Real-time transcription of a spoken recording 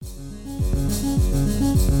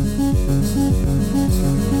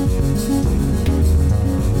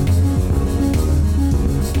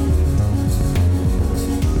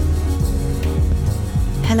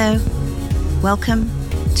Welcome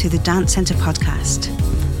to the Dance Centre podcast.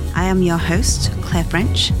 I am your host, Claire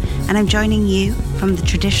French, and I'm joining you from the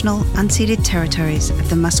traditional unceded territories of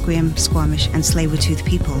the Musqueam, Squamish and Tsleil-Waututh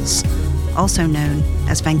peoples, also known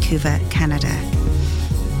as Vancouver, Canada.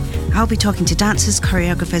 I'll be talking to dancers,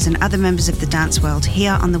 choreographers and other members of the dance world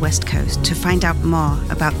here on the West Coast to find out more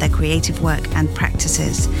about their creative work and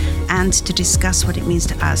practices, and to discuss what it means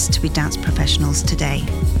to us to be dance professionals today.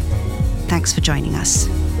 Thanks for joining us.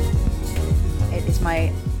 It is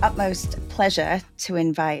my utmost pleasure to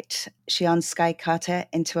invite Shion Skye Carter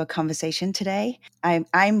into a conversation today.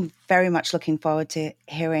 I'm very much looking forward to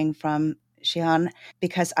hearing from Shion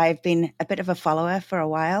because I've been a bit of a follower for a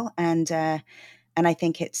while, and I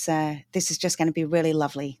think this is just going to be really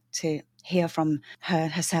lovely to hear from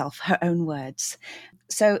herself, her own words.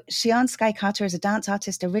 So Shion Skye Carter is a dance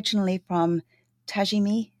artist originally from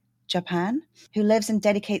Tajimi, Japan, who lives and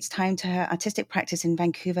dedicates time to her artistic practice in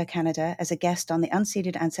Vancouver, Canada, as a guest on the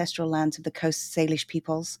unceded ancestral lands of the Coast Salish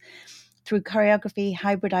peoples. Through choreography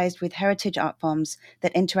hybridized with heritage art forms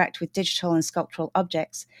that interact with digital and sculptural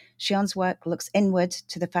objects, Shion's work looks inward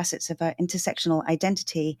to the facets of her intersectional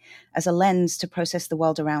identity as a lens to process the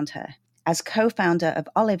world around her. As co-founder of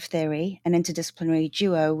Olive Theory, an interdisciplinary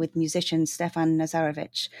duo with musician Stefan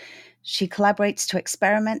Nazarevich, she collaborates to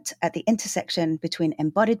experiment at the intersection between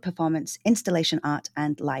embodied performance, installation art,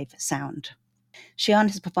 and live sound. Shion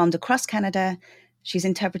has performed across Canada. She's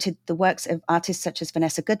interpreted the works of artists such as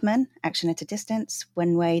Vanessa Goodman, Action at a Distance,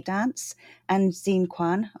 Wenwei Dance, and Zine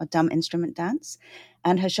Kwan, or Dumb Instrument Dance,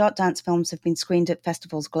 and her short dance films have been screened at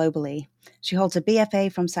festivals globally. She holds a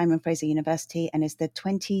BFA from Simon Fraser University and is the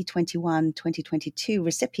 2021-2022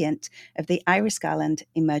 recipient of the Iris Garland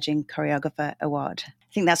Emerging Choreographer Award.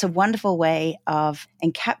 I think that's a wonderful way of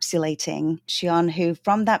encapsulating Shion, who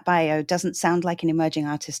from that bio doesn't sound like an emerging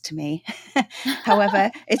artist to me.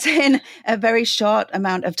 However, it's in a very short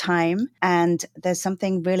amount of time, and there's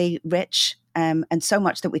something really rich and so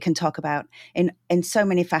much that we can talk about in so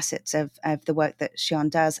many facets of the work that Shion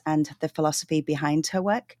does and the philosophy behind her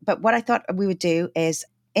work. But what I thought we would do is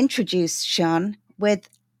introduce Shion with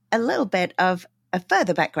a little bit of a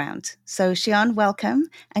further background. So Shion, welcome.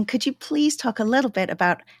 And could you please talk a little bit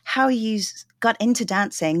about how you got into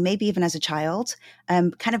dancing, maybe even as a child,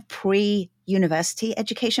 kind of pre-university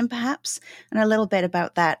education perhaps, and a little bit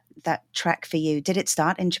about that track for you. Did it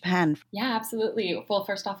start in Japan? Yeah, absolutely. Well,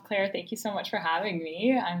 first off, Claire, thank you so much for having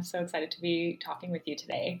me. I'm so excited to be talking with you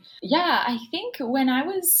today. Yeah, I think when I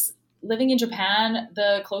was living in Japan,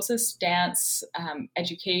 the closest dance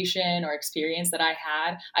education or experience that I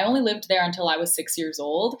had, I only lived there until I was 6 years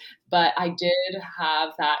old, but I did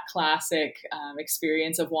have that classic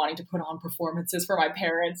experience of wanting to put on performances for my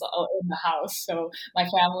parents in the house. So my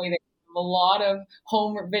family, they have a lot of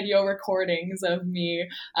home video recordings of me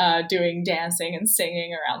doing dancing and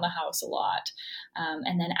singing around the house a lot.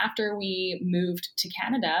 And then after we moved to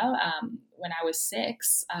Canada, when I was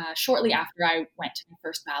 6, shortly after I went to my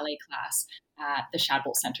first ballet class at the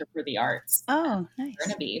Shadbolt Center for the Arts. Oh, nice.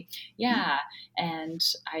 Burnaby. Yeah. And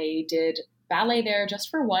I did ballet there just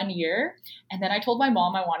for 1 year. And then I told my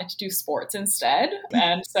mom I wanted to do sports instead.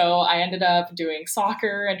 And so I ended up doing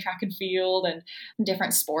soccer and track and field and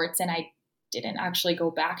different sports. And I didn't actually go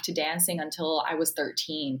back to dancing until I was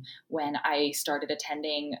 13 when I started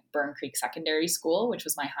attending Burn Creek Secondary School, which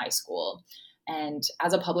was my high school. And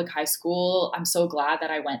as a public high school, I'm so glad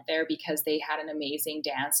that I went there because they had an amazing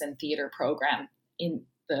dance and theater program in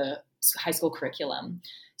the high school curriculum.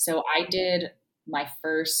 So I did my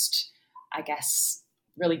first, I guess,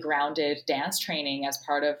 really grounded dance training as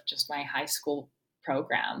part of just my high school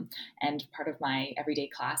program and part of my everyday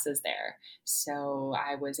classes there. So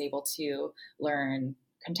I was able to learn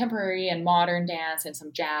contemporary and modern dance and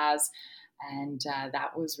some jazz. And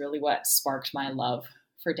that was really what sparked my love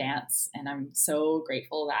for dance. And I'm so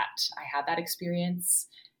grateful that I had that experience.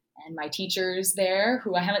 And my teachers there,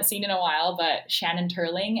 who I haven't seen in a while, but Shannon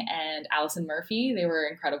Turling and Allison Murphy, they were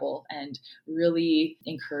incredible and really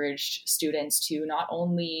encouraged students to not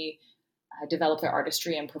only develop their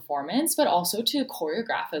artistry and performance, but also to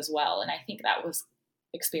choreograph as well. And I think that was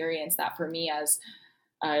experience that for me as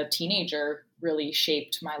a teenager really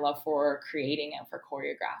shaped my love for creating and for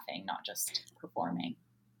choreographing, not just performing.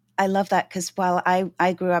 I love that because while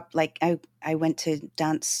I grew up, like I went to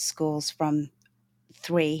dance schools from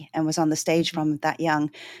 3 and was on the stage from that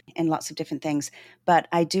young in lots of different things. But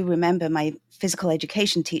I do remember my physical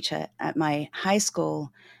education teacher at my high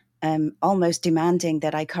school almost demanding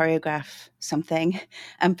that I choreograph something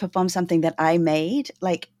and perform something that I made.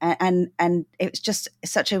 And it was just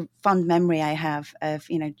such a fond memory I have of,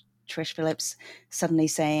 Trish Phillips suddenly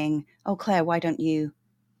saying, "Oh, Claire, why don't you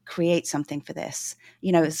create something for this,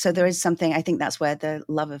 so there is something. I think that's where the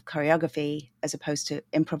love of choreography as opposed to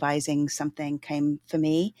improvising something came for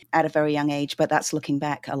me at a very young age, but that's looking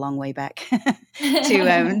back a long way back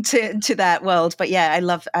to that world. But yeah, I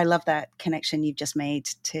love that connection you've just made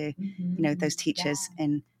to those teachers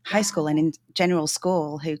in high school and in general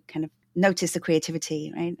school who kind of notice the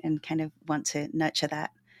creativity, right, and kind of want to nurture that.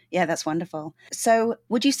 Yeah, that's wonderful. So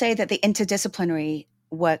would you say that the interdisciplinary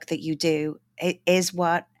work that you do is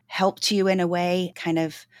what helped you in a way kind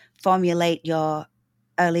of formulate your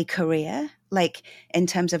early career, like in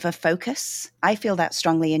terms of a focus? I feel that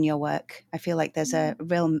strongly in your work. I feel like there's a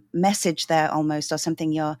real message there almost, or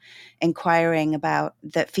something you're inquiring about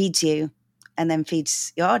that feeds you and then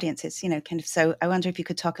feeds your audiences, kind of. So I wonder if you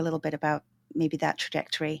could talk a little bit about maybe that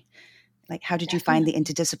trajectory. Like, how did you find the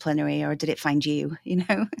interdisciplinary, or did it find you,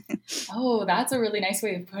 Oh, that's a really nice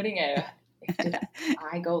way of putting it. Did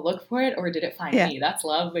I go look for it, or did it find me? That's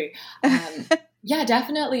lovely. Yeah,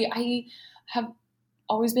 definitely. I have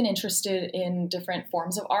always been interested in different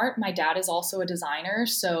forms of art. My dad is also a designer,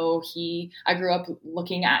 so I grew up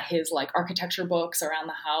looking at his like architecture books around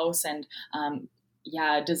the house, and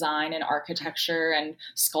design and architecture and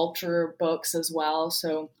sculpture books as well.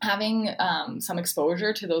 So having some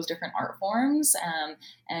exposure to those different art forms,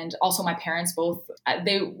 and also my parents both,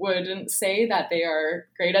 they wouldn't say that they are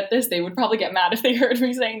great at this. They would probably get mad if they heard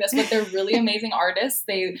me saying this, but they're really amazing artists.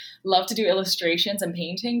 They love to do illustrations and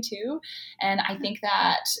painting too. And I think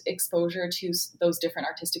that exposure to those different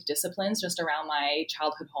artistic disciplines just around my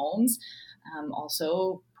childhood homes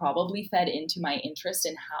also probably fed into my interest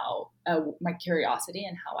in how my curiosity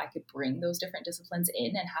and how I could bring those different disciplines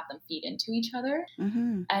in and have them feed into each other.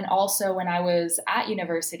 Mm-hmm. And also when I was at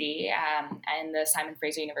university and the Simon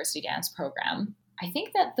Fraser University Dance Program, I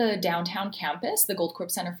think that the downtown campus, the Goldcorp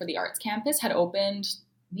Center for the Arts campus, had opened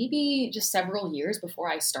maybe just several years before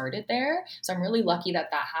I started there. So I'm really lucky that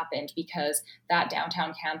happened, because that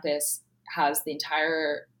downtown campus has the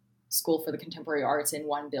entire School for the Contemporary Arts in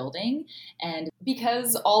one building. And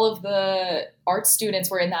because all of the art students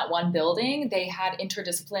were in that one building, they had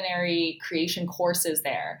interdisciplinary creation courses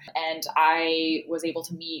there. And I was able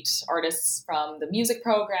to meet artists from the music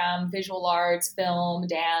program, visual arts, film,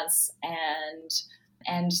 dance,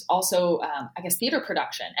 and also, I guess, theater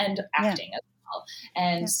production and acting as well.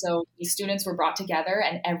 And so these students were brought together,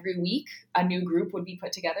 and every week a new group would be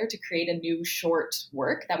put together to create a new short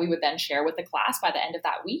work that we would then share with the class by the end of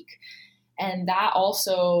that week. And that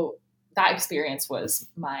experience was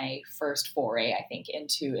my first foray, I think,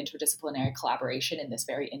 into interdisciplinary collaboration in this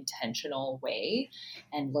very intentional way,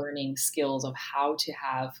 and learning skills of how to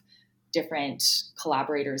have different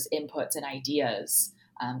collaborators' inputs and ideas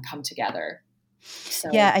come together. So,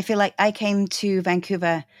 yeah, I feel like I came to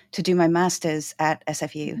Vancouver to do my master's at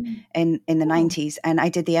SFU in the 90s, and I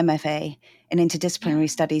did the MFA in interdisciplinary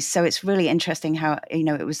studies. So it's really interesting how,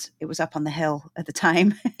 it was up on the hill at the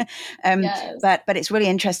time. But it's really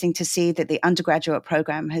interesting to see that the undergraduate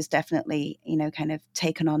program has definitely, kind of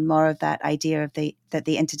taken on more of that idea of the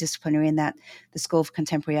interdisciplinary, and that the School of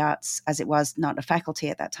Contemporary Arts, as it was not a faculty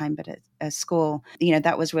at that time, but a school,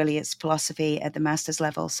 that was really its philosophy at the master's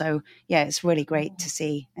level. So yeah, it's really great to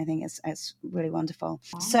see. I think it's really wonderful.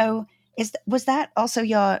 So was that also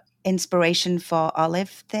your inspiration for olive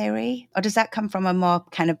theory, or does that come from a more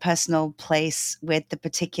kind of personal place with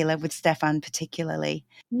Stefan particularly?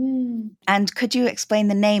 And could you explain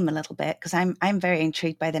the name a little bit, because I'm very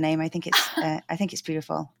intrigued by the name. I think it's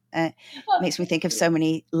beautiful. Makes me think of so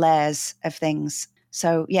many layers of things.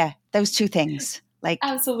 So yeah, those two things.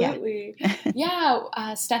 Absolutely.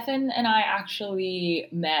 Stefan and I actually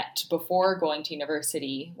met before going to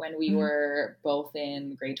university when we were both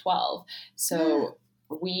in grade 12. So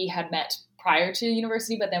we had met prior to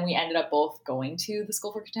university, but then we ended up both going to the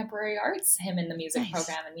School for Contemporary Arts, him in the music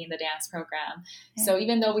program and me in the dance program. Yeah. So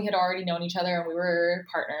even though we had already known each other and we were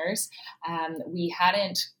partners, we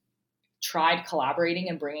hadn't tried collaborating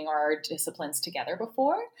and bringing our disciplines together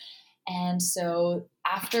before. And so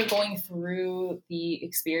after going through the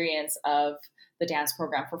experience of the dance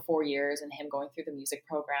program for 4 years and him going through the music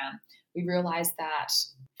program, we realized that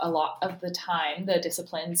a lot of the time the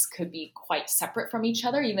disciplines could be quite separate from each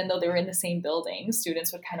other, even though they were in the same building.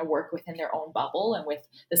 Students would kind of work within their own bubble and with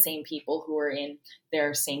the same people who were in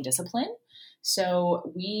their same discipline.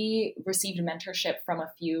 So we received mentorship from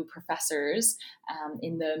a few professors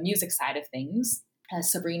in the music side of things.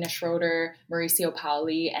 Sabrina Schroeder, Mauricio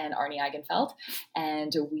Paoli, and Arnie Eigenfeld.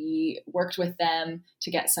 And we worked with them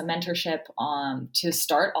to get some mentorship to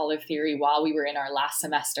start Olive Theory while we were in our last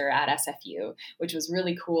semester at SFU, which was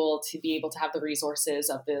really cool to be able to have the resources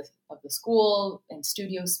of the school and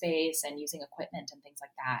studio space and using equipment and things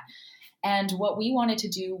like that. And what we wanted to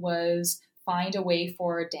do was find a way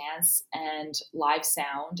for dance and live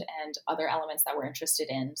sound and other elements that we're interested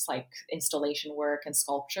in, like installation work and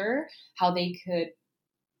sculpture, how they could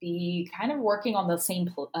be kind of working on the same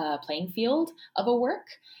playing field of a work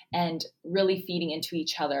and really feeding into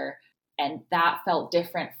each other. And that felt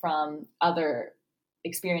different from other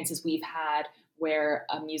experiences we've had where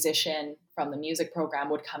a musician from the music program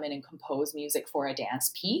would come in and compose music for a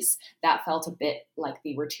dance piece. That felt a bit like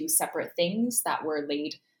they were two separate things that were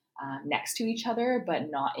laid next to each other,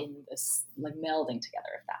 but not in this like melding together,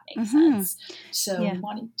 if that makes sense. So we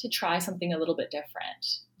wanted to try something a little bit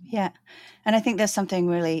different. Yeah. And I think there's something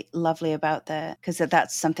really lovely about because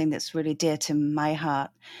that's something that's really dear to my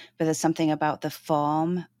heart, but there's something about the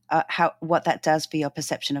form, what that does for your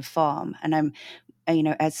perception of form. And I'm,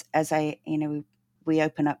 as I, we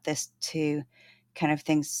open up this to kind of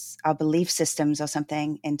things, our belief systems or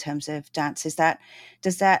something in terms of dance. Has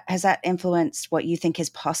that influenced what you think is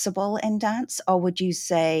possible in dance? Or would you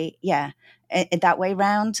say, that way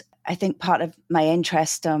round? I think part of my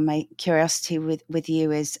interest or my curiosity with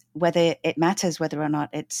you is whether it matters whether or not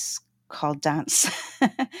it's called dance.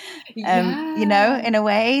 In a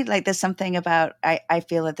way, like there's something about, I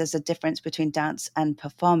feel that there's a difference between dance and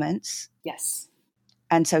performance. Yes.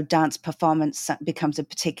 And so dance performance becomes a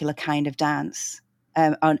particular kind of dance.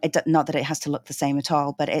 Not that it has to look the same at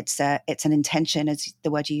all, but it's an intention, as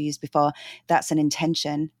the word you used before. That's an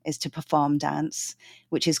intention, is to perform dance,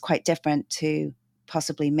 which is quite different to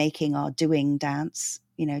possibly making or doing dance,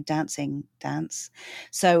 dancing dance.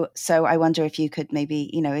 So I wonder if you could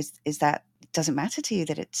maybe, is that, doesn't matter to you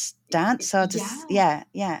that it's dance or does, 100%,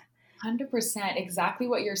 exactly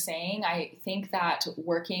what you're saying. I think that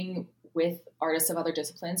working with artists of other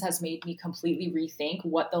disciplines has made me completely rethink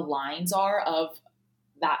what the lines are of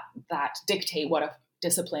that dictate what a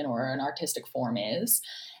discipline or an artistic form is.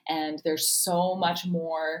 And there's so much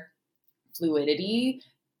more fluidity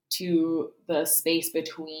to the space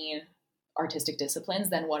between artistic disciplines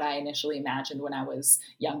than what I initially imagined when I was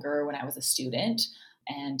younger, when I was a student.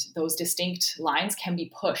 And those distinct lines can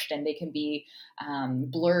be pushed and they can be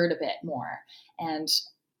blurred a bit more. And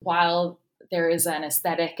while there is an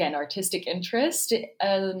aesthetic and artistic interest,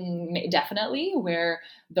 definitely, where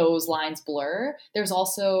those lines blur, there's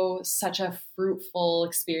also such a fruitful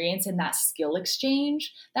experience in that skill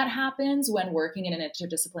exchange that happens when working in an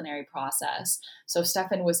interdisciplinary process. So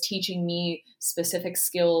Stefan was teaching me specific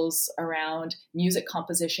skills around music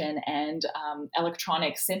composition and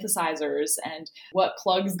electronic synthesizers and what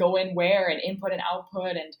plugs go in where and input and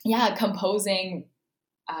output, and composing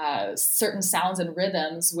certain sounds and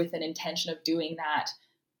rhythms with an intention of doing that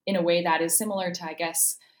in a way that is similar to, I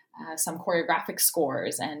guess, some choreographic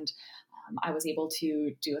scores. And I was able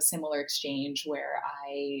to do a similar exchange where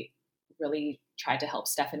I really tried to help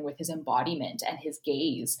Stefan with his embodiment and his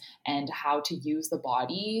gaze and how to use the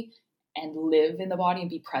body and live in the body and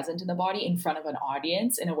be present in the body in front of an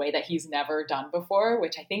audience in a way that he's never done before,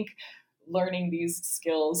 which I think learning these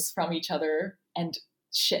skills from each other and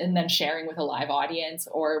then sharing with a live audience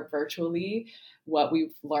or virtually what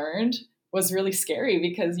we've learned was really scary,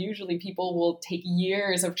 because usually people will take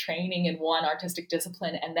years of training in one artistic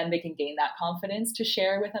discipline and then they can gain that confidence to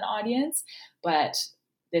share with an audience. But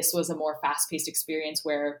this was a more fast-paced experience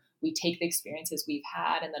where we take the experiences we've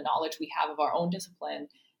had and the knowledge we have of our own discipline,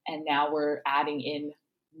 and now we're adding in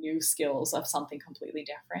new skills of something completely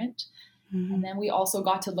different. And then we also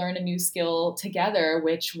got to learn a new skill together,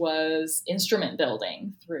 which was instrument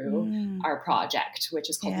building through our project, which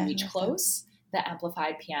is called Reach Close, the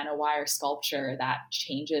amplified piano wire sculpture that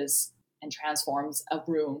changes and transforms a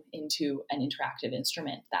room into an interactive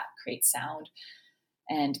instrument that creates sound.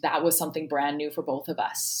 And that was something brand new for both of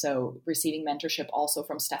us. So receiving mentorship also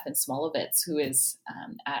from Stefan Smolovitz, who is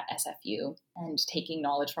at SFU, and taking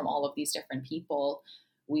knowledge from all of these different people,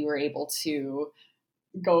 we were able to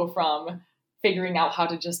go from figuring out how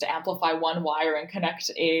to just amplify one wire and connect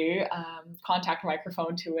a contact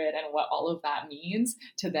microphone to it and what all of that means,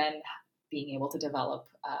 to then being able to develop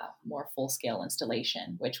a more full-scale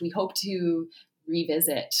installation, which we hope to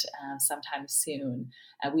revisit sometime soon.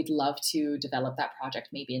 We'd love to develop that project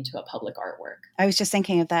maybe into a public artwork. I was just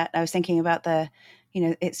thinking of that. I was thinking about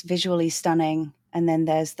it's visually stunning, and then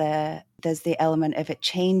there's the element of it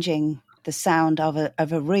changing the sound of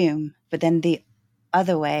a room, but then the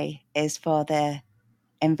other way is for the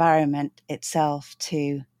environment itself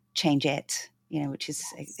to change it, which is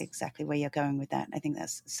exactly where you're going with that. I think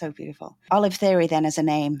that's so beautiful. Olive Theory then as a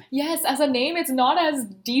name. Yes, as a name, it's not as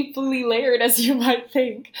deeply layered as you might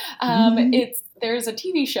think. There's a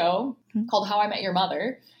TV show called How I Met Your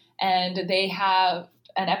Mother, and they have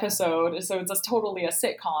an episode, so it's totally a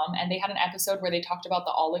sitcom, and they had an episode where they talked about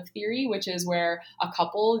the olive theory, which is where a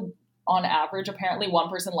couple, on average, apparently one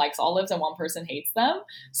person likes olives and one person hates them.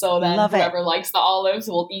 So then whoever likes the olives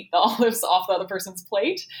will eat the olives off the other person's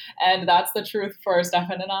plate. And that's the truth for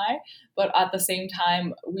Stefan and I. But at the same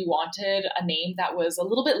time, we wanted a name that was a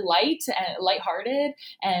little bit light and lighthearted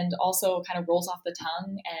and also kind of rolls off the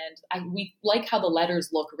tongue. And we like how the letters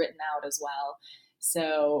look written out as well.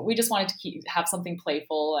 So we just wanted to have something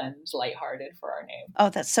playful and lighthearted for our name. Oh,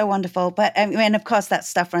 that's so wonderful. But I mean, of course, that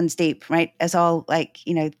stuff runs deep, right? As all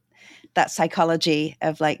that psychology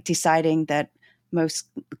of deciding that most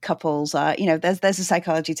couples are, there's a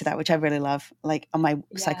psychology to that, which I really love, on my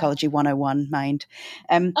Psychology 101 mind.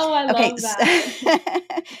 I love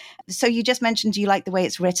that. So you just mentioned you like the way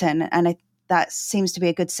it's written, and that seems to be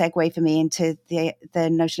a good segue for me into the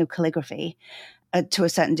notion of calligraphy. To a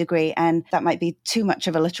certain degree, and that might be too much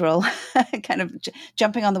of a literal kind of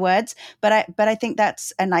jumping on the words, but I think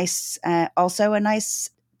that's a nice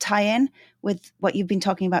tie-in with what you've been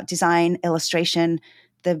talking about: design, illustration,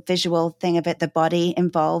 the visual thing of it, the body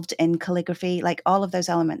involved in calligraphy, all of those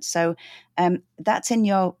elements. So that's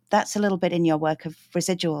a little bit in your work of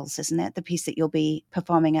Residuals, isn't it? The piece that you'll be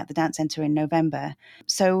performing at the Dance Centre in November.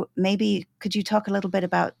 So maybe could you talk a little bit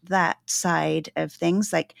about that side of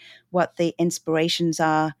things, what the inspirations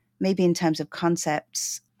are, maybe in terms of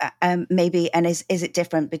concepts, maybe, and is it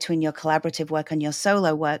different between your collaborative work and your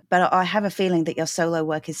solo work? But I have a feeling that your solo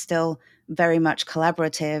work is still very much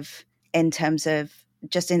collaborative in terms of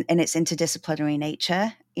just in its interdisciplinary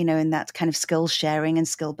nature, in that kind of skill sharing and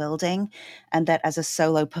skill building, and that as a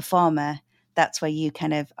solo performer, that's where you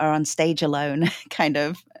kind of are on stage alone, kind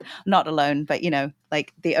of not alone, but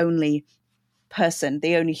the only person,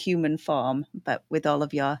 the only human form, but with all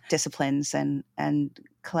of your disciplines and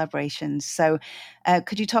collaborations. So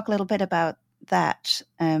could you talk a little bit about that?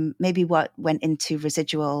 Maybe what went into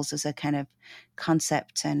Residuals as a kind of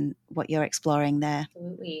concept and what you're exploring there?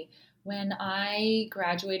 Absolutely. When I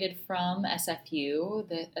graduated from SFU,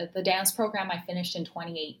 the dance program I finished in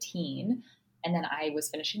 2018, and then I was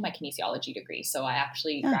finishing my kinesiology degree. So I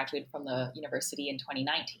actually graduated from the university in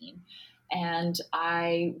 2019. And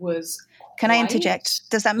I was Can I interject?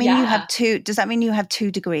 Does that mean you have two? Does that mean you have 2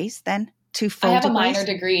 degrees then? 2 full degrees? I have a minor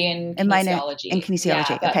degree in kinesiology.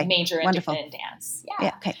 Yeah, but okay. major in Wonderful. dance.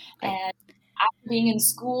 Yeah, okay. Great. And after being in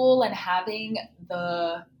school and having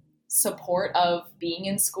the support of being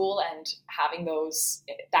in school and having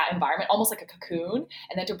that environment almost like a cocoon,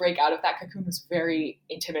 and then to break out of that cocoon was very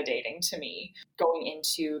intimidating to me. Going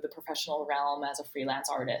into the professional realm as a freelance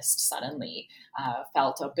artist suddenly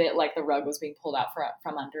felt a bit like the rug was being pulled out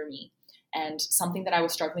from under me. And something that I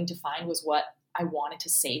was struggling to find was what I wanted to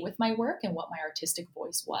say with my work and what my artistic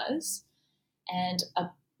voice was. And a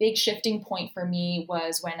big shifting point for me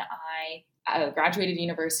was when I graduated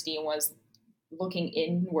university and was looking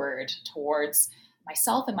inward towards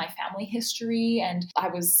myself and my family history. And I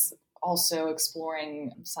was also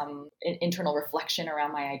exploring some internal reflection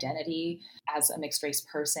around my identity as a mixed race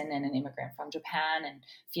person and an immigrant from Japan, and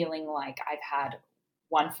feeling like I've had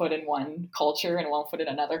one foot in one culture and one foot in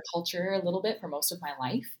another culture a little bit for most of my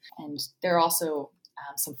life. And there are also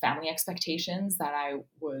some family expectations that I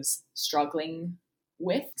was struggling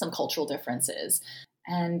with, some cultural differences.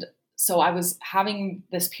 And so I was having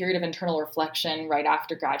this period of internal reflection right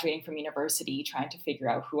after graduating from university, trying to figure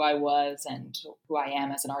out who I was and who I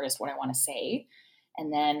am as an artist, what I want to say.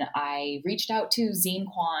 And then I reached out to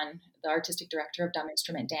Zine Kwan, the artistic director of Dumb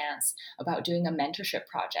Instrument Dance, about doing a mentorship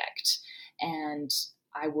project. And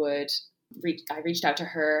I reached out to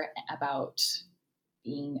her about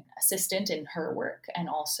being assistant in her work. And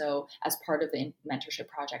also as part of the mentorship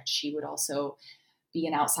project, she would also be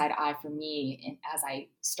an outside eye for me as I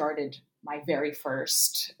started my very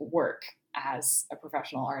first work as a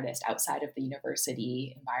professional artist outside of the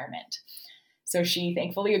university environment. So she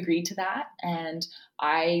thankfully agreed to that. And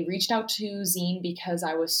I reached out to Zine because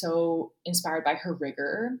I was so inspired by her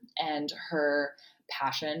rigor and her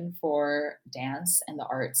passion for dance and the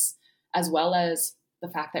arts, as well as the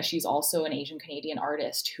fact that she's also an Asian Canadian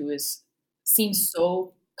artist who seems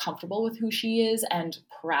so comfortable with who she is and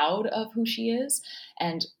proud of who she is.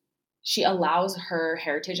 And she allows her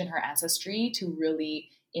heritage and her ancestry to really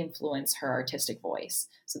influence her artistic voice.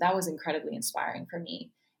 So that was incredibly inspiring for me.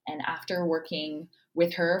 And after working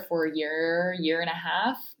with her for a year and a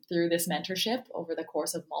half through this mentorship over the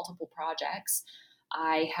course of multiple projects,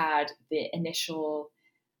 I had the initial,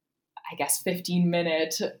 I guess,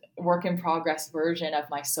 15-minute work in progress version of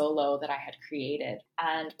my solo that I had created.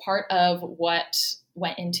 And part of what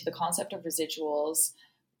went into the concept of residuals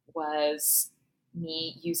was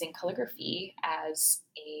me using calligraphy as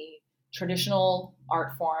a traditional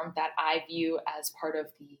art form that I view as part of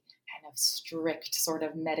the kind of strict sort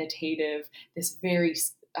of meditative, this very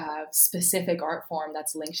specific art form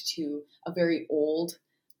that's linked to a very old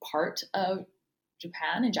part of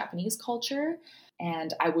Japan and Japanese culture.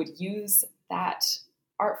 And I would use that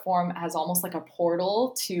art form as almost like a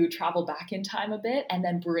portal to travel back in time a bit and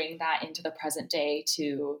then bring that into the present day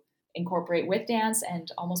to incorporate with dance and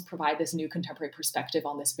almost provide this new contemporary perspective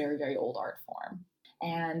on this very, very old art form.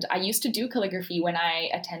 And I used to do calligraphy when I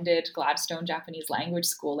attended Gladstone Japanese Language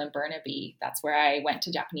School in Burnaby. That's where I went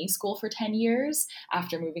to Japanese school for 10 years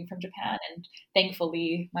after moving from Japan. And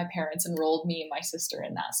thankfully, my parents enrolled me and my sister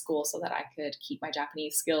in that school so that I could keep my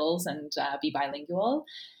Japanese skills and be bilingual.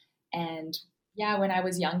 And yeah, when I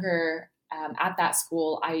was younger at that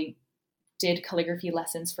school, I did calligraphy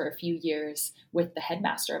lessons for a few years with the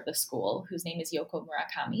headmaster of the school, whose name is Yoko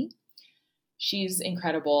Murakami. She's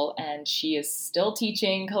incredible, and she is still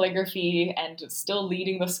teaching calligraphy and still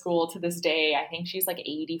leading the school to this day. I think she's like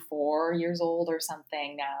 84 years old or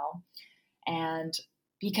something now. And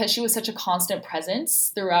because she was such a constant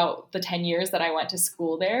presence throughout the 10 years that I went to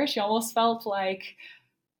school there, she almost felt like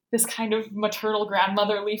this kind of maternal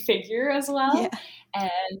grandmotherly figure as well. Yeah.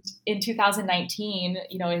 And in 2019,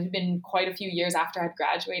 it had been quite a few years after I'd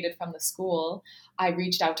graduated from the school, I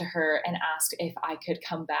reached out to her and asked if I could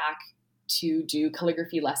come back to do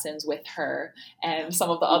calligraphy lessons with her and some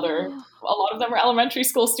of the other, a lot of them were elementary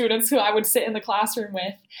school students who I would sit in the classroom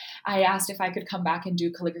with. I asked if I could come back and do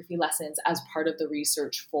calligraphy lessons as part of the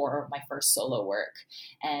research for my first solo work.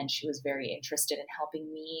 And she was very interested in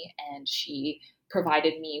helping me, and she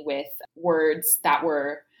provided me with words that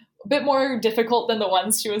were a bit more difficult than the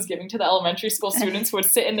ones she was giving to the elementary school students who would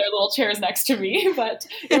sit in their little chairs next to me. But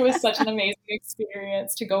it was such an amazing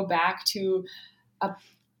experience to go back to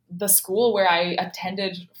the school where I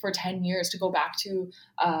attended for 10 years, to go back to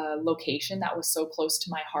a location that was so close to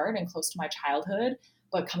my heart and close to my childhood,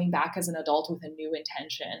 but coming back as an adult with a new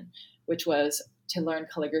intention, which was to learn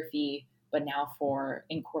calligraphy, but now for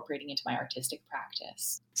incorporating into my artistic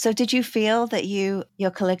practice. So did you feel that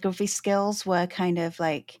your calligraphy skills were kind of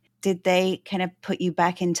like, did they kind of put you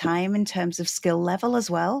back in time in terms of skill level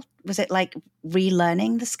as well? Was it like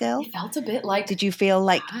relearning the skill? It felt a bit like... Did you feel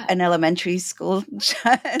like an elementary school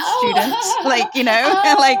student? Like,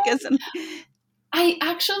 I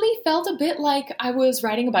actually felt a bit like I was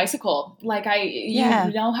riding a bicycle. Like you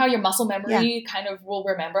know how your muscle memory kind of will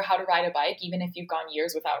remember how to ride a bike, even if you've gone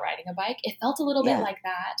years without riding a bike. It felt a little bit like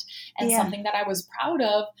that. And something that I was proud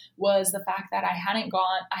of was the fact that I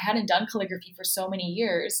hadn't done calligraphy for so many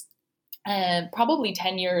years, and probably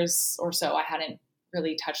 10 years or so. I hadn't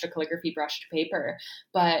really touched a calligraphy brush to paper,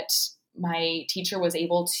 but my teacher was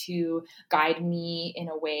able to guide me in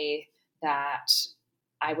a way that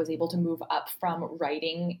I was able to move up from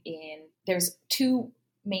writing in... There's two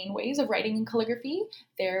main ways of writing in calligraphy.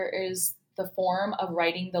 There is the form of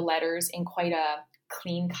writing the letters in quite a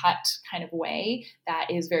clean cut kind of way that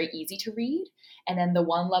is very easy to read. And then the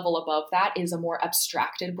one level above that is a more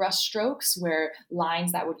abstracted brush strokes, where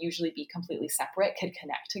lines that would usually be completely separate could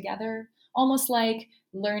connect together, almost like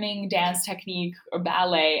learning dance technique or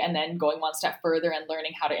ballet and then going one step further and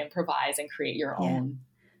learning how to improvise and create your own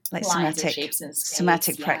like lines somatic, or shapes and space.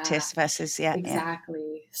 Somatic practice versus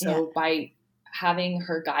exactly. So by having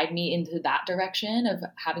her guide me into that direction of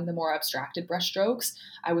having the more abstracted brushstrokes,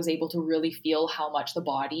 I was able to really feel how much the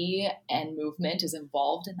body and movement is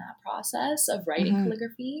involved in that process of writing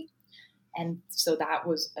calligraphy. And so that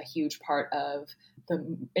was a huge part of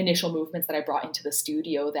the initial movements that I brought into the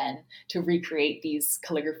studio then to recreate these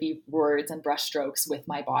calligraphy words and brushstrokes with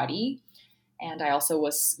my body. And I also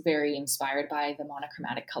was very inspired by the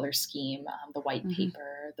monochromatic color scheme, the white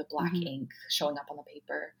paper, the black ink showing up on the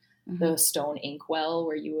paper, the stone inkwell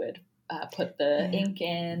where you would put the ink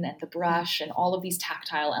in, and the brush and all of these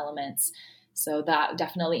tactile elements. So that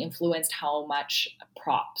definitely influenced how much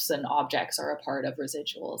props and objects are a part of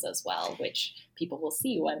residuals as well, which people will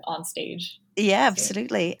see when on stage. Yeah,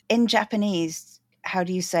 absolutely. In Japanese, how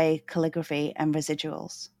do you say calligraphy and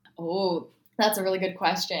residuals? Oh, that's a really good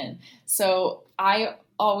question. So I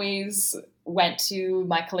always went to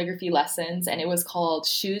my calligraphy lessons and it was called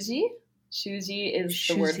shuji. Shuji is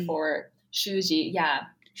the word for shuji. Yeah.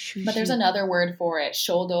 But there's another word for it,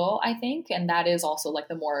 shodo, I think, and that is also like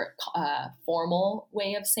the more formal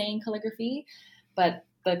way of saying calligraphy. But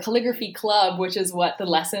the calligraphy club, which is what the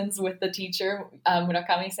lessons with the teacher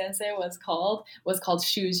Murakami Sensei was called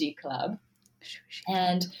Shuji Club.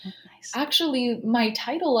 And actually, my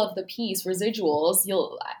title of the piece, Residuals,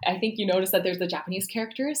 I think you notice that there's the Japanese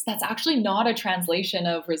characters. That's actually not a translation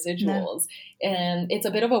of Residuals. No. And it's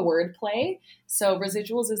a bit of a word play. So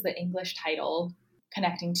Residuals is the English title,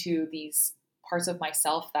 connecting to these parts of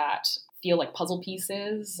myself that feel like puzzle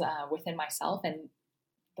pieces within myself. And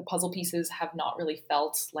the puzzle pieces have not really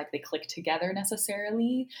felt like they click together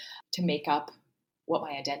necessarily to make up what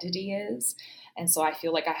my identity is. And so I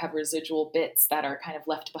feel like I have residual bits that are kind of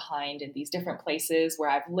left behind in these different places where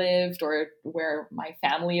I've lived or where my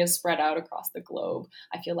family is spread out across the globe.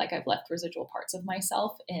 I feel like I've left residual parts of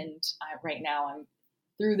myself. And right now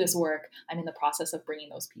through this work, I'm in the process of bringing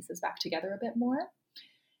those pieces back together a bit more.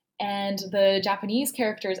 And the Japanese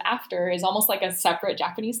characters after is almost like a separate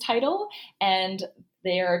Japanese title. And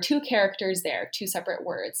there are two characters there, two separate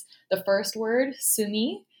words. The first word,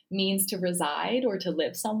 sumi, means to reside or to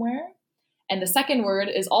live somewhere. And the second word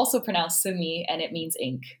is also pronounced sumi, and it means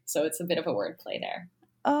ink. So it's a bit of a word play there.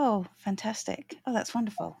 Oh, fantastic. Oh, that's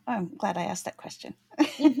wonderful. Oh, I'm glad I asked that question.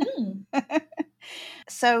 Mm-hmm.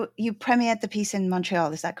 So you premiered the piece in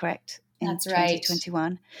Montreal, is that correct? That's right.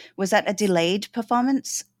 2021. Was that a delayed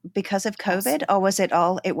performance because of COVID, or was it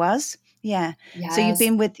all? It was? Yeah. Yes. So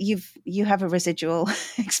you have a residual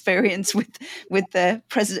experience with the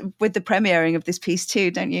premiering of this piece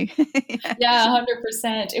too, don't you? Yeah,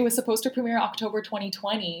 100%. It was supposed to premiere October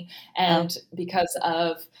 2020, and because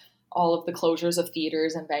of all of the closures of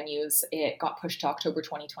theaters and venues, it got pushed to October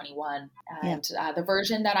 2021. And the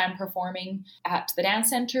version that I'm performing at the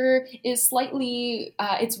Dance Center is slightly,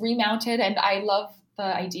 it's remounted, and I love the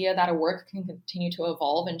idea that a work can continue to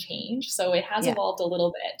evolve and change. So it has evolved a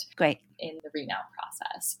little bit. Great. In the remount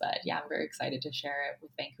process. But yeah, I'm very excited to share it with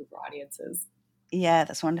Vancouver audiences. Yeah,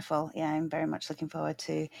 that's wonderful. Yeah, I'm very much looking forward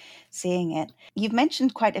to seeing it. You've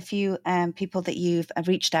mentioned quite a few people that you've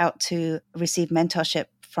reached out to receive mentorship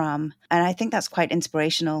from, and I think that's quite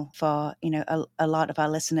inspirational for a lot of our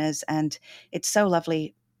listeners. And it's so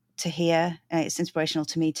lovely to hear. It's inspirational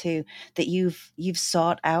to me too that you've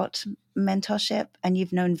sought out mentorship and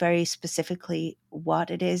you've known very specifically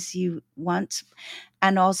what it is you want,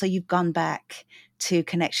 and also you've gone back to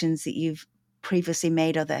connections that you've previously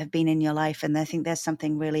made or that have been in your life. And I think there's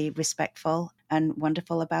something really respectful and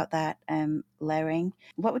wonderful about that layering.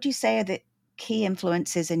 What would you say are the key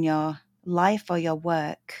influences in your life or your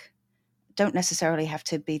work? Don't necessarily have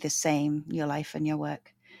to be the same, your life and your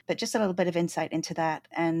work, but just a little bit of insight into that.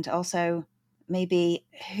 And also maybe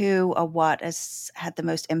who or what has had the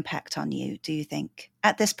most impact on you, do you think,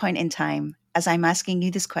 at this point in time? As I'm asking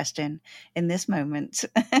you this question in this moment,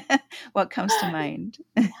 what comes to mind?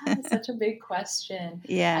 Yeah, such a big question.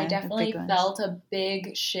 Yeah, I definitely felt a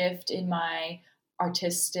big shift in my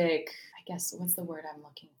artistic, I guess, what's the word I'm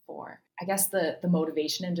looking for? I guess the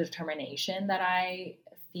motivation and determination that I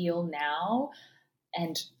feel now.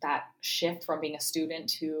 And that shift from being a student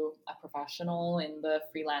to a professional in the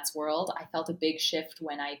freelance world, I felt a big shift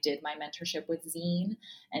when I did my mentorship with Zine.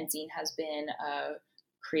 And Zine has been a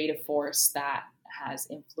creative force that has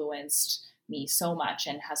influenced me so much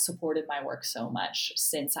and has supported my work so much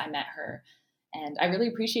since I met her. And I really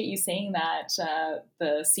appreciate you saying that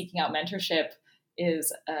the seeking out mentorship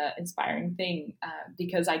is an inspiring thing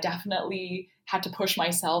because I definitely had to push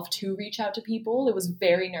myself to reach out to people. It was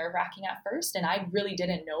very nerve-wracking at first, and I really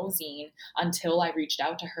didn't know Zine until I reached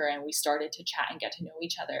out to her and we started to chat and get to know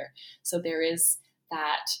each other. So there is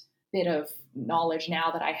that bit of knowledge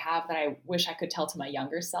now that I have that I wish I could tell to my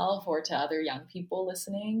younger self or to other young people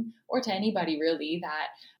listening or to anybody really, that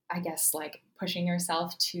I guess like pushing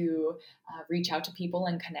yourself to reach out to people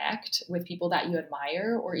and connect with people that you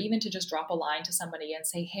admire, or even to just drop a line to somebody and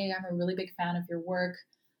say, hey, I'm a really big fan of your work.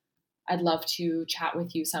 I'd love to chat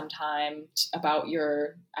with you sometime about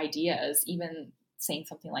your ideas. Even saying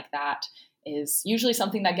something like that is usually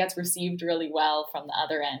something that gets received really well from the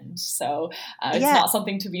other end. So it's not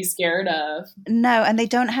something to be scared of. No, and they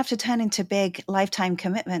don't have to turn into big lifetime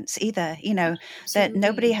commitments either, Absolutely. That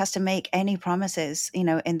nobody has to make any promises,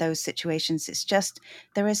 in those situations. It's just,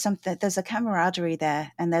 there's a camaraderie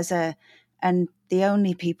there, and and the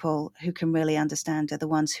only people who can really understand are the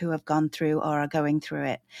ones who have gone through or are going through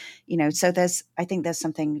it, so I think there's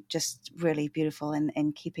something just really beautiful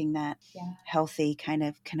in keeping that healthy kind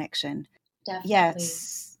of connection. Definitely.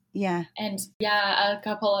 Yes. Yeah. And yeah, a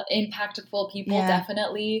couple of impactful people, Yeah.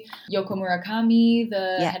 definitely. Yoko Murakami,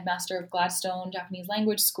 the Yeah. headmaster of Gladstone Japanese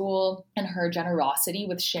Language School, and her generosity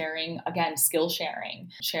with sharing, again, skill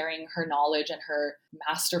sharing her knowledge and her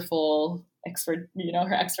masterful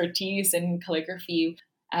her expertise in calligraphy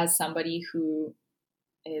as somebody who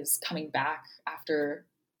is coming back after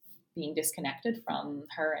being disconnected from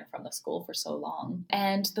her and from the school for so long.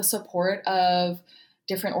 And the support of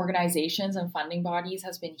different organizations and funding bodies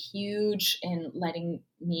has been huge in letting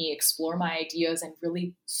me explore my ideas and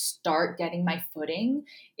really start getting my footing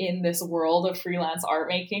in this world of freelance art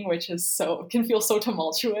making, which can feel so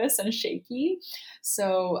tumultuous and shaky.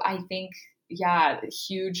 So I think, yeah,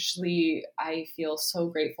 hugely, I feel so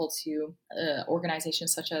grateful to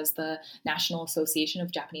organizations such as the National Association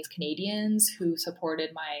of Japanese Canadians, who supported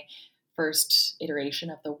my first iteration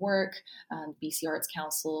of the work, BC Arts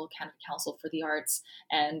Council, Canada Council for the Arts,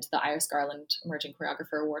 and the Iris Garland Emerging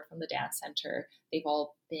Choreographer Award from the Dance Center. They've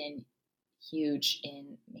all been huge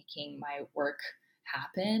in making my work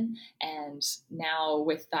happen. And now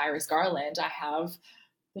with the Iris Garland, I have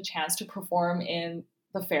the chance to perform in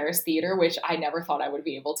the Ferris Theatre, which I never thought I would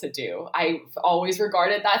be able to do. I've always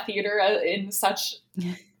regarded that theater in such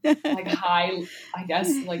like high, I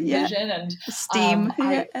guess, like vision and esteem.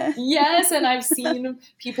 Yes, and I've seen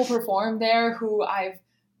people perform there who I've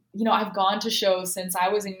gone to shows since I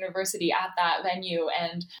was in university at that venue,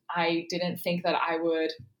 and I didn't think that I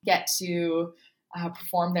would get to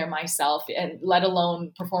perform there myself, and let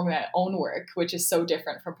alone performing my own work, which is so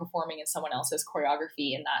different from performing in someone else's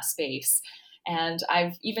choreography in that space. And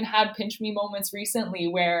I've even had pinch me moments recently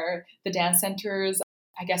where the Dance Center's,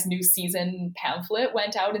 I guess, new season pamphlet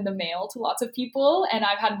went out in the mail to lots of people. And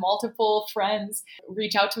I've had multiple friends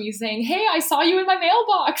reach out to me saying, hey, I saw you in my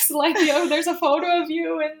mailbox. Like, there's a photo of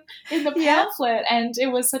you in the pamphlet. Yeah. And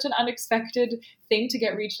it was such an unexpected thing to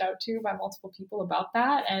get reached out to by multiple people about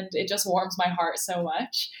that. And it just warms my heart so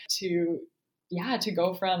much to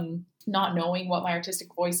go from not knowing what my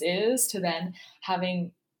artistic voice is to then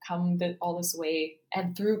having come all this way.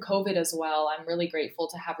 And through COVID as well, I'm really grateful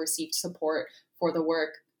to have received support for the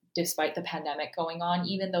work despite the pandemic going on.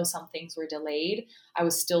 Even though some things were delayed, I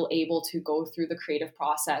was still able to go through the creative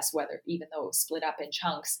process, even though it was split up in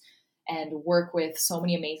chunks, and work with so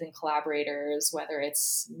many amazing collaborators, whether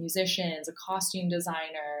it's musicians, a costume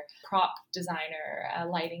designer, prop designer,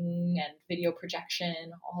 lighting and video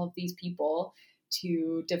projection, all of these people,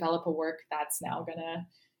 to develop a work that's now gonna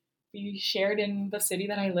be shared in the city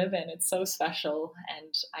that I live in. It's so special.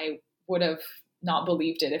 And I would have not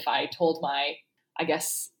believed it if I told I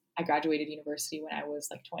graduated university when I was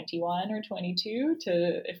like 21 or 22,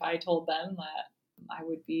 if I told them that I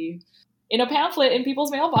would be in a pamphlet in people's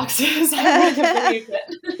mailboxes. I wouldn't have believed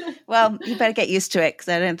it. Well, you better get used to it, because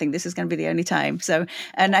I don't think this is going to be the only time. So,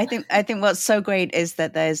 and I think what's so great is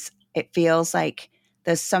that it feels like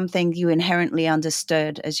there's something you inherently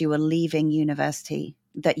understood as you were leaving university,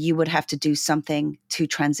 that you would have to do something to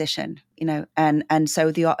transition, and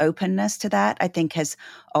so your openness to that, I think, has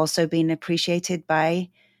also been appreciated by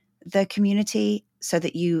the community, so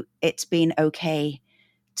that it's been okay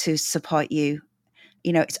to support you.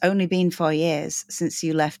 It's only been 4 years since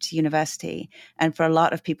you left university. And for a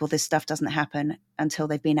lot of people, this stuff doesn't happen until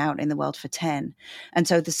they've been out in the world for 10. And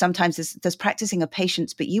so there's practicing of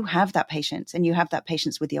patience, but you have that patience, and you have that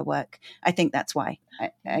patience with your work. I think that's why.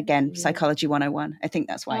 Again, Psychology 101. I think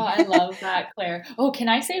that's why. Oh, I love that, Claire. Oh, can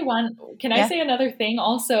I say another thing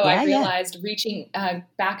also? I realized reaching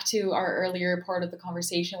back to our earlier part of the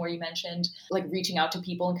conversation where you mentioned like reaching out to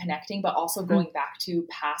people and connecting, but also going back to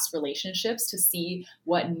past relationships to see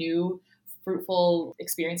what new fruitful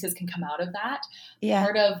experiences can come out of that. Yeah.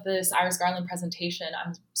 Part of this Iris Garland presentation,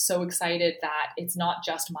 I'm so excited that it's not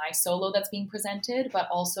just my solo that's being presented, but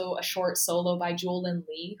also a short solo by Jewelyn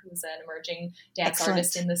Lee, who's an emerging dance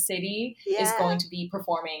artist in the city, is going to be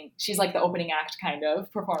performing. She's like the opening act, kind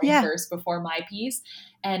of performing first before my piece.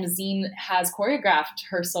 And Zine has choreographed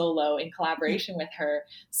her solo in collaboration with her.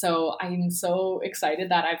 So I'm so excited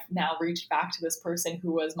that I've now reached back to this person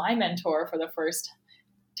who was my mentor for the first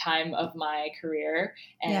time of my career,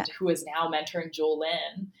 and who is now mentoring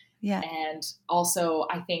Jewelyn. And also,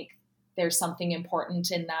 I think there's something important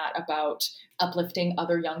in that about uplifting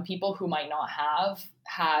other young people who might not have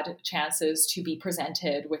had chances to be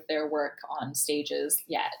presented with their work on stages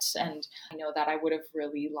yet. And I know that I would have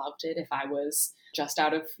really loved it if I was just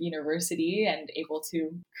out of university and able to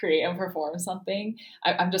create and perform something.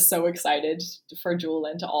 I'm just so excited for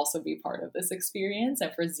Jewelyn to also be part of this experience,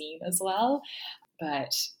 and for Zine as well.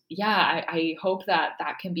 But yeah, I hope that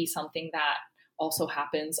can be something that also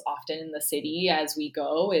happens often in the city as we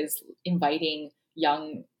go, is inviting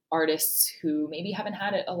young artists who maybe haven't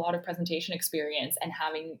had a lot of presentation experience and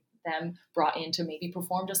having them brought in to maybe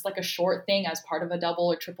perform just like a short thing as part of a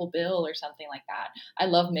double or triple bill or something like that. I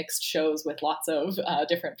love mixed shows with lots of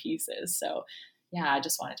different pieces. So yeah, I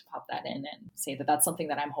just wanted to pop that in and say that that's something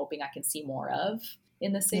that I'm hoping I can see more of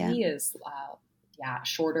in the city is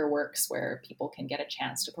shorter works where people can get a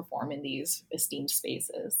chance to perform in these esteemed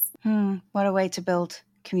spaces. What a way to build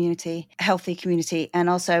community, healthy community. And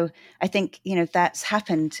also, I think, that's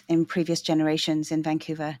happened in previous generations in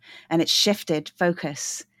Vancouver, and it's shifted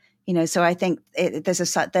focus. So I think there's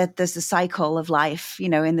a cycle of life,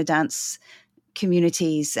 in the dance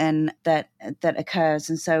communities and that occurs.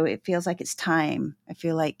 And so it feels like it's time. I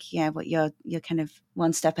feel like, what you're kind of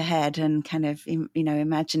one step ahead and kind of,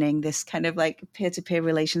 imagining this kind of like peer-to-peer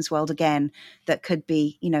relations world again that could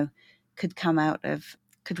be, could come out of,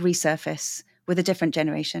 could resurface with a different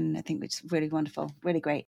generation. I think it's really wonderful, really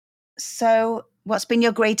great. So what's been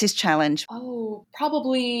your greatest challenge? Oh,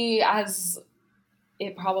 probably, as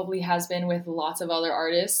it probably has been with lots of other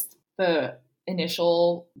artists, the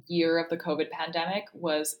initial year of the COVID pandemic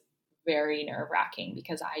was very nerve-wracking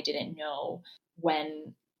because I didn't know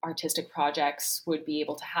when artistic projects would be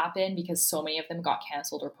able to happen because so many of them got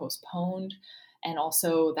canceled or postponed. And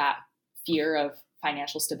also that fear of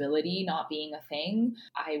financial stability not being a thing.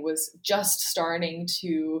 I was just starting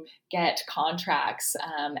to get contracts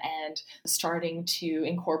and starting to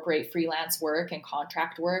incorporate freelance work and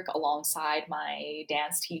contract work alongside my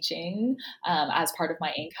dance teaching as part of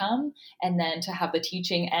my income. And then to have the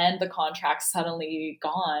teaching and the contracts suddenly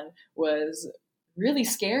gone was really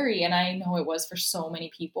scary. And I know it was for so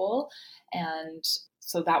many people. And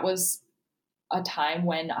so that was a time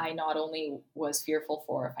when I not only was fearful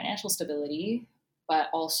for financial stability, but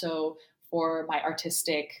also for my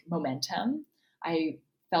artistic momentum. I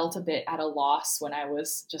felt a bit at a loss when I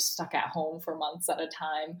was just stuck at home for months at a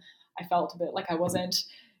time. I felt a bit like I wasn't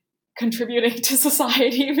contributing to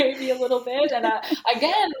society maybe a little bit. And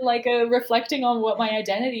again, like reflecting on what my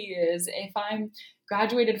identity is. If I'm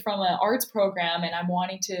graduated from an arts program and I'm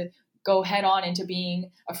wanting to go head on into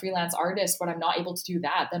being a freelance artist, but I'm not able to do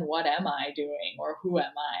that, then what am I doing or who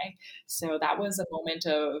am I? So that was a moment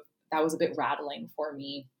that was a bit rattling for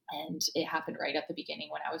me. And it happened right at the beginning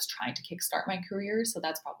when I was trying to kickstart my career. So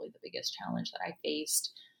that's probably the biggest challenge that I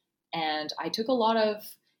faced. And I took a lot of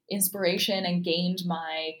inspiration and gained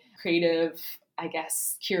my creative, I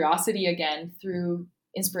guess, curiosity again through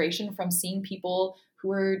inspiration from seeing people who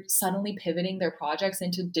were suddenly pivoting their projects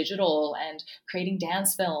into digital and creating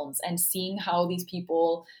dance films and seeing how these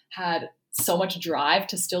people had so much drive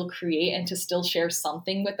to still create and to still share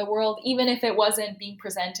something with the world, even if it wasn't being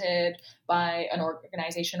presented by an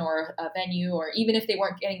organization or a venue, or even if they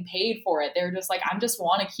weren't getting paid for it. They're just like, I just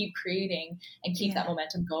want to keep creating and keep that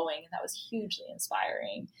momentum going. And that was hugely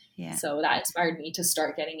inspiring. Yeah. So that inspired me to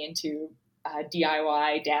start getting into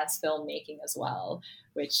DIY dance film making as well,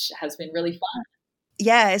 which has been really fun.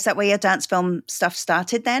 Yeah, is that where your dance film stuff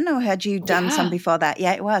started then, or had you done some before that?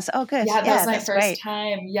 Yeah, it was. Oh, good. Yeah, that was my first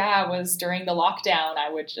time. Yeah, it was during the lockdown. I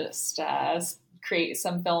would just create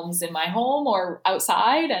some films in my home or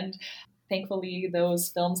outside, and thankfully those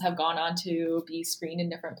films have gone on to be screened in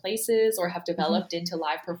different places or have developed into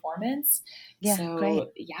live performance. Yeah, so great.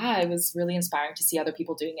 Yeah, it was really inspiring to see other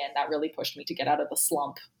people doing it, and that really pushed me to get out of the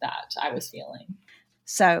slump that I was feeling.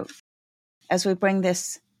 So as we bring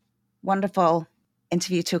this wonderful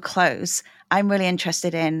interview to a close, I'm really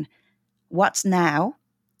interested in what's now,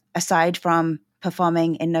 aside from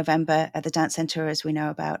performing in November at the Dance Centre, as we know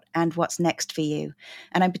about, and what's next for you.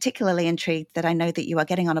 And I'm particularly intrigued that I know that you are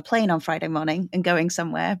getting on a plane on Friday morning and going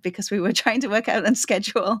somewhere, because we were trying to work out and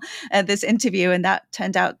schedule this interview, and that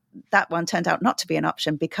one turned out not to be an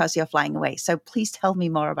option because you're flying away. So please tell me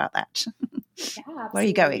more about that. Yeah, where are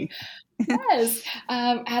you going? Yes.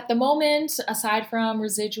 At the moment, aside from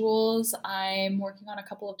residuals, I'm working on a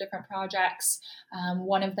couple of different projects.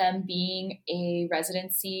 One of them being a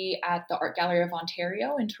residency at the Art Gallery of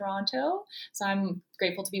Ontario in Toronto. So I'm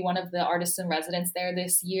grateful to be one of the artists in residence there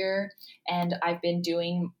this year. And I've been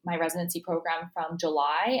doing my residency program from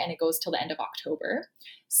July, and it goes till the end of October.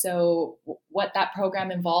 So what that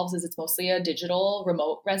program involves is it's mostly a digital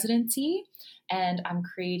remote residency. And I'm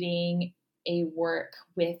creating a work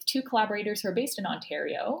with two collaborators who are based in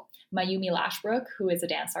Ontario, Mayumi Lashbrook, who is a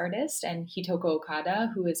dance artist, and Hitoko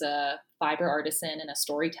Okada, who is a fiber artisan and a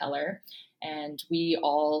storyteller. And we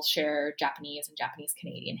all share Japanese and Japanese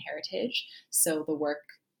Canadian heritage. So the work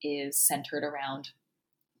is centered around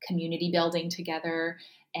community building together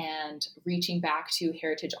and reaching back to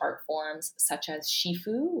heritage art forms such as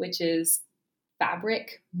shifu, which is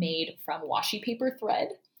fabric made from washi paper thread.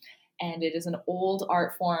 and it is an old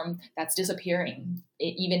art form that's disappearing.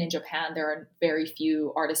 Even in Japan, there are very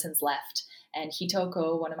few artisans left. And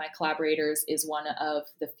Hitoko, one of my collaborators, is one of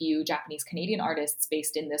the few Japanese Canadian artists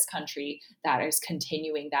based in this country that is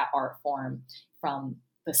continuing that art form from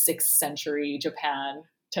the 6th century Japan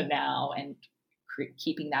to now, and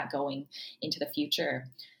keeping that going into the future.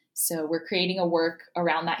 So we're creating a work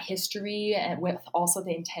around that history, and with also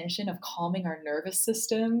the intention of calming our nervous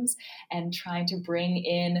systems and trying to bring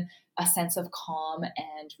in a sense of calm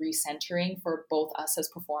and recentering for both us as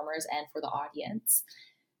performers and for the audience.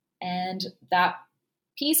 And that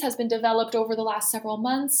piece has been developed over the last several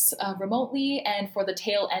months remotely. And for the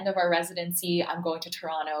tail end of our residency, I'm going to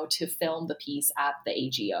Toronto to film the piece at the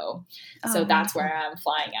AGO. So that's where I'm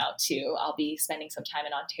flying out to. I'll be spending some time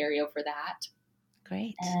in Ontario for that.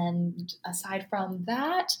 Great. And aside from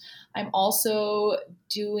that, I'm also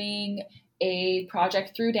doing a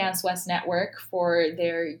project through Dance West Network for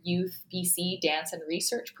their Youth BC Dance and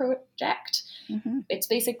Research Project. It's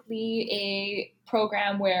basically a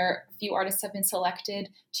program where a few artists have been selected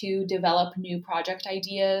to develop new project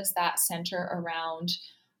ideas that center around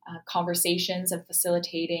conversations and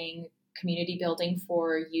facilitating community building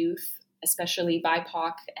for youth, especially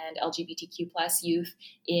BIPOC and LGBTQ+ youth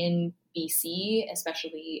in BC,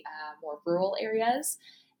 especially more rural areas.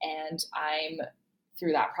 And I'm,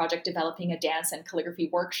 through that project, developing a dance and calligraphy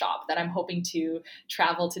workshop that I'm hoping to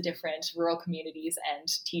travel to different rural communities and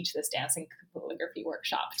teach this dance and calligraphy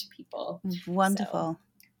workshop to people. Wonderful. So,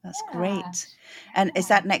 that's great. And is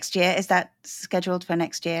that next year? Is that scheduled for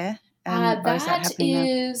next year? Or is that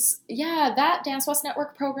happening now? That Dance West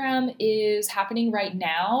Network program is happening right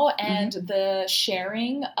now, and the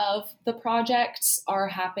sharing of the projects are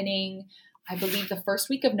happening, I believe, the first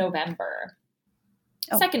week of November.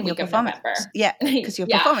 Second week of November. Yeah, because you're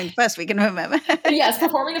performing the first week of November. Yes,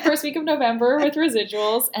 performing the first week of November with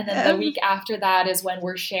residuals. And then the week after that is when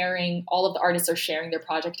we're sharing, all of the artists are sharing their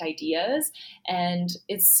project ideas. And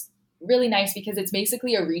it's really nice because it's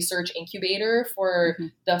basically a research incubator for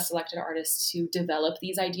the selected artists to develop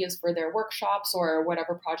these ideas for their workshops or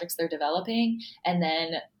whatever projects they're developing, and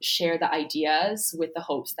then share the ideas with the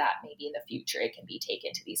hopes that maybe in the future it can be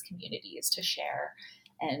taken to these communities to share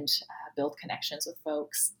and build connections with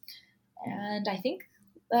folks. And I think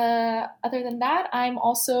other than that, I'm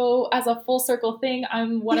also, as a full circle thing,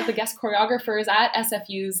 I'm one of the guest choreographers at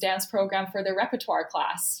SFU's dance program for their repertoire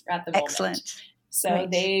class at the moment. Excellent. So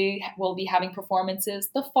Great. They will be having performances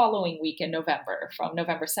the following week in November, from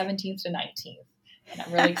November 17th to 19th. And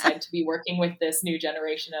I'm really excited to be working with this new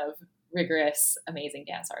generation of rigorous, amazing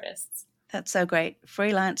dance artists. That's so great.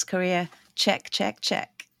 Freelance career, check, check,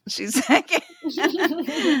 check. She's like,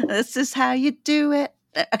 this is how you do it.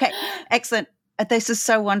 Okay, excellent. This is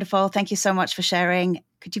so wonderful. Thank you so much for sharing.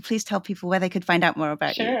 Could you please tell people where they could find out more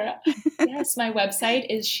about you? Sure. Yes, my website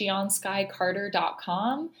is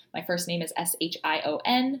shionskyecarter.com. My first name is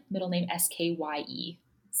Shion, middle name Skyecarter.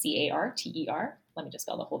 Let me just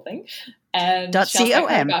spell the whole thing. And .com.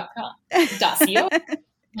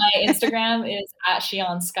 My Instagram is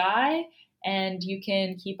 @ShionSkye. And you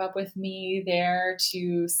can keep up with me there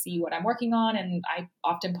to see what I'm working on. And I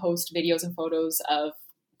often post videos and photos of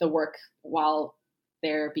the work while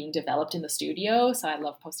they're being developed in the studio. So I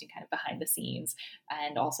love posting kind of behind the scenes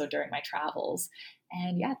and also during my travels.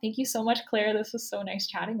 And yeah, thank you so much, Claire. This was so nice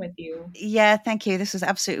chatting with you. Yeah, thank you. This was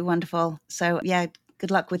absolutely wonderful. So yeah, good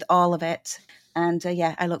luck with all of it. And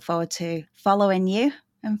I look forward to following you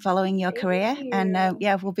and following your career. And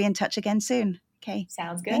we'll be in touch again soon. Okay.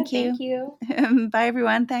 Sounds good. Thank you. Bye,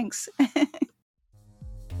 everyone. Thanks.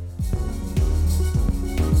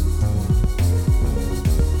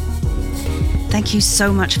 Thank you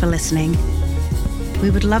so much for listening. We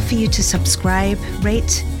would love for you to subscribe,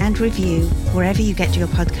 rate, and review wherever you get your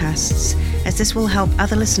podcasts, as this will help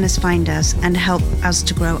other listeners find us and help us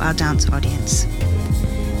to grow our dance audience.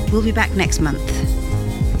 We'll be back next month.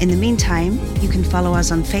 In the meantime, you can follow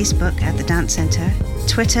us on Facebook at The Dance Centre,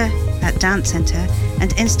 Twitter at Dance Centre,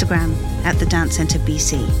 and Instagram at The Dance Centre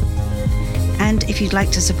BC. And if you'd like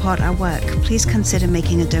to support our work, please consider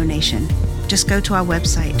making a donation. Just go to our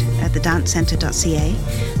website at thedancecentre.ca,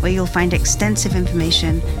 where you'll find extensive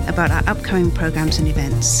information about our upcoming programs and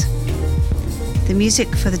events. The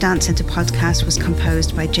music for the Dance Centre podcast was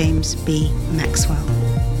composed by James B. Maxwell.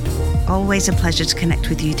 Always a pleasure to connect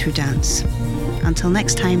with you through dance. Until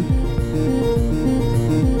next time.